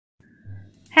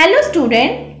Hello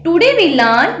student, today we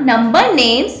learn number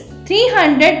names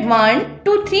 301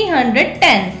 to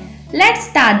 310. Let's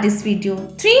start this video.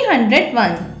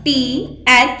 301 T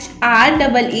H R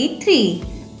E E 3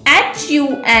 H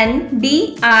U N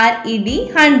D R E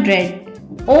D 100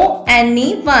 O N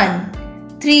E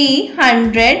 1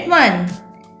 301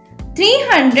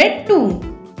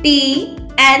 302 T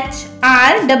H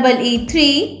R E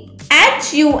 3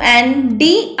 H U N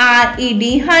D R E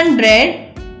D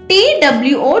 100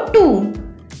 TWO2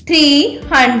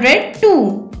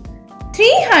 302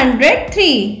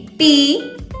 303 T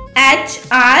H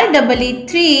R E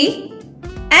 3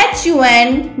 H U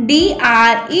N D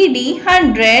R E D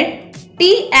 100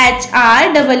 T H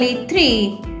R E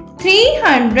 3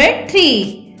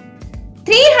 303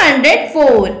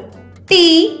 304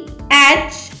 T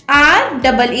H R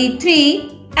E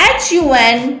 3 H U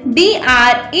N D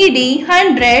R E D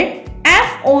 100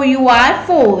 FOUR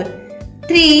 4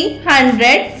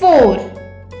 304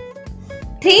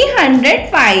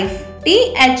 305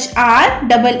 T H R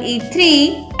E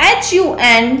 3 H U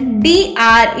N D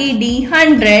R E D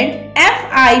 100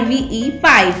 FIVE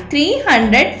 5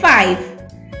 305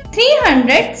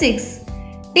 306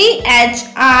 T H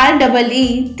R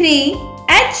E 3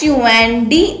 H U N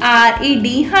D R E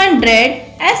D 100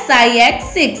 SIX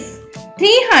 6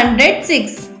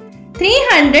 306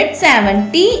 307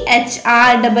 T H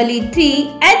R E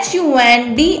 3 H U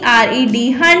N D R E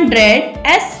D 100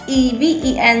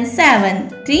 SEVEN 7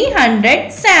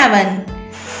 307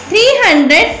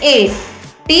 308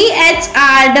 T H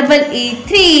R E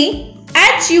 3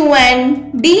 H U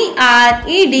N D R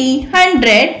E D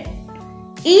 100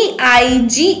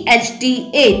 EIGHT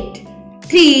 8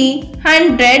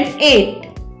 308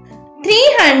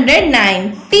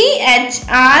 309 T H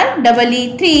R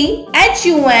E 3 H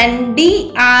U N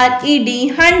D R E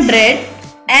D 100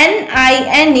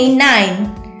 NINE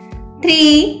 9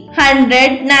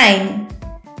 309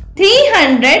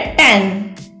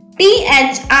 310 T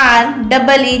H R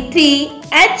E 3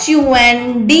 H U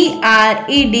N D R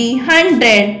E D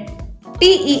 100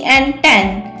 TEN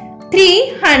 10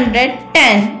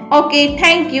 310. Okay,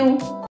 thank you.